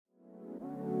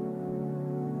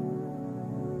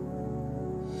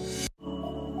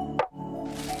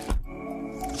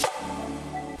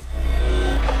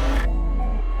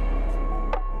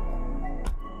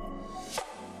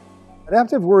At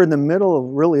Aptiv, we're in the middle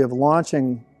of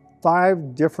launching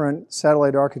 5 different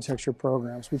satellite architecture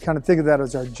programs. We kind of think of that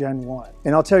as our Gen 1.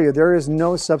 And I'll tell you, there is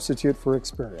no substitute for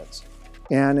experience.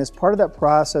 And as part of that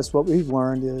process, what we've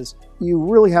learned is you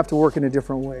really have to work in a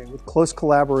different way with close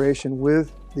collaboration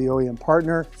with the OEM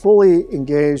partner, fully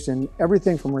engaged in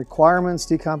everything from requirements,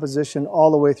 decomposition,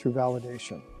 all the way through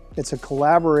validation. It's a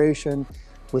collaboration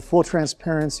with full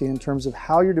transparency in terms of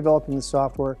how you're developing the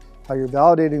software, how you're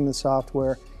validating the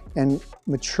software, and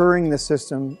maturing the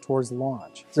system towards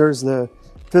launch. There's the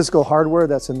physical hardware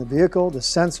that's in the vehicle, the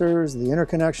sensors, the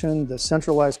interconnection, the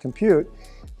centralized compute.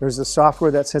 There's the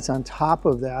software that sits on top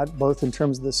of that, both in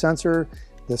terms of the sensor,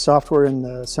 the software in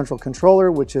the central controller,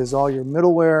 which is all your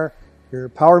middleware, your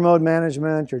power mode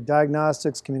management, your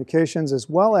diagnostics, communications, as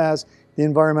well as the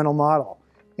environmental model.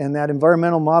 And that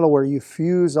environmental model where you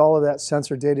fuse all of that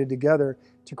sensor data together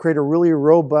to create a really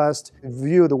robust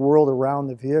view of the world around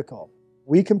the vehicle.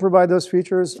 We can provide those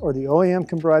features, or the OEM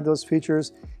can provide those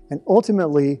features, and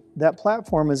ultimately that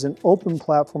platform is an open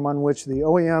platform on which the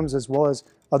OEMs as well as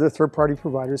other third-party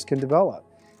providers can develop.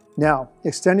 Now,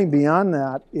 extending beyond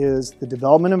that is the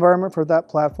development environment for that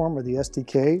platform, or the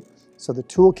SDK, so the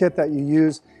toolkit that you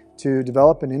use to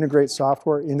develop and integrate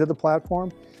software into the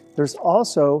platform. There's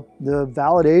also the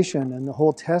validation and the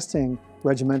whole testing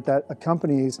regimen that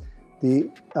accompanies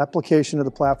the application of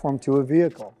the platform to a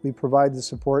vehicle. We provide the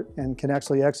support and can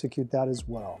actually execute that as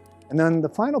well. And then the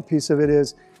final piece of it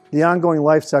is the ongoing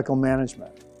lifecycle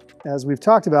management. As we've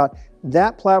talked about,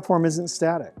 that platform isn't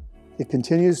static. It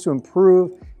continues to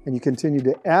improve and you continue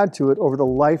to add to it over the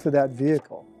life of that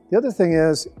vehicle. The other thing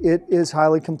is, it is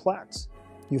highly complex.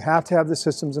 You have to have the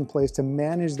systems in place to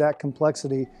manage that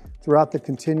complexity throughout the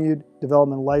continued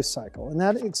development life cycle. And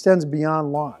that extends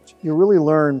beyond launch. You really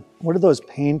learn what are those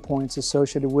pain points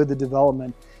associated with the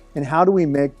development and how do we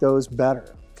make those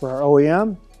better for our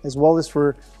OEM as well as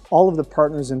for all of the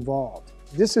partners involved.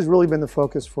 This has really been the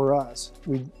focus for us.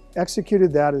 We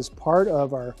executed that as part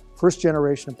of our first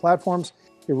generation of platforms.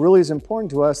 It really is important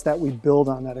to us that we build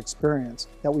on that experience,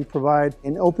 that we provide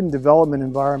an open development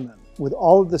environment with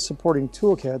all of the supporting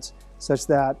toolkits such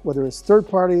that whether it's third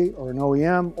party or an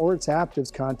OEM or it's Aptiv's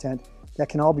content, that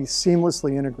can all be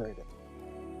seamlessly integrated.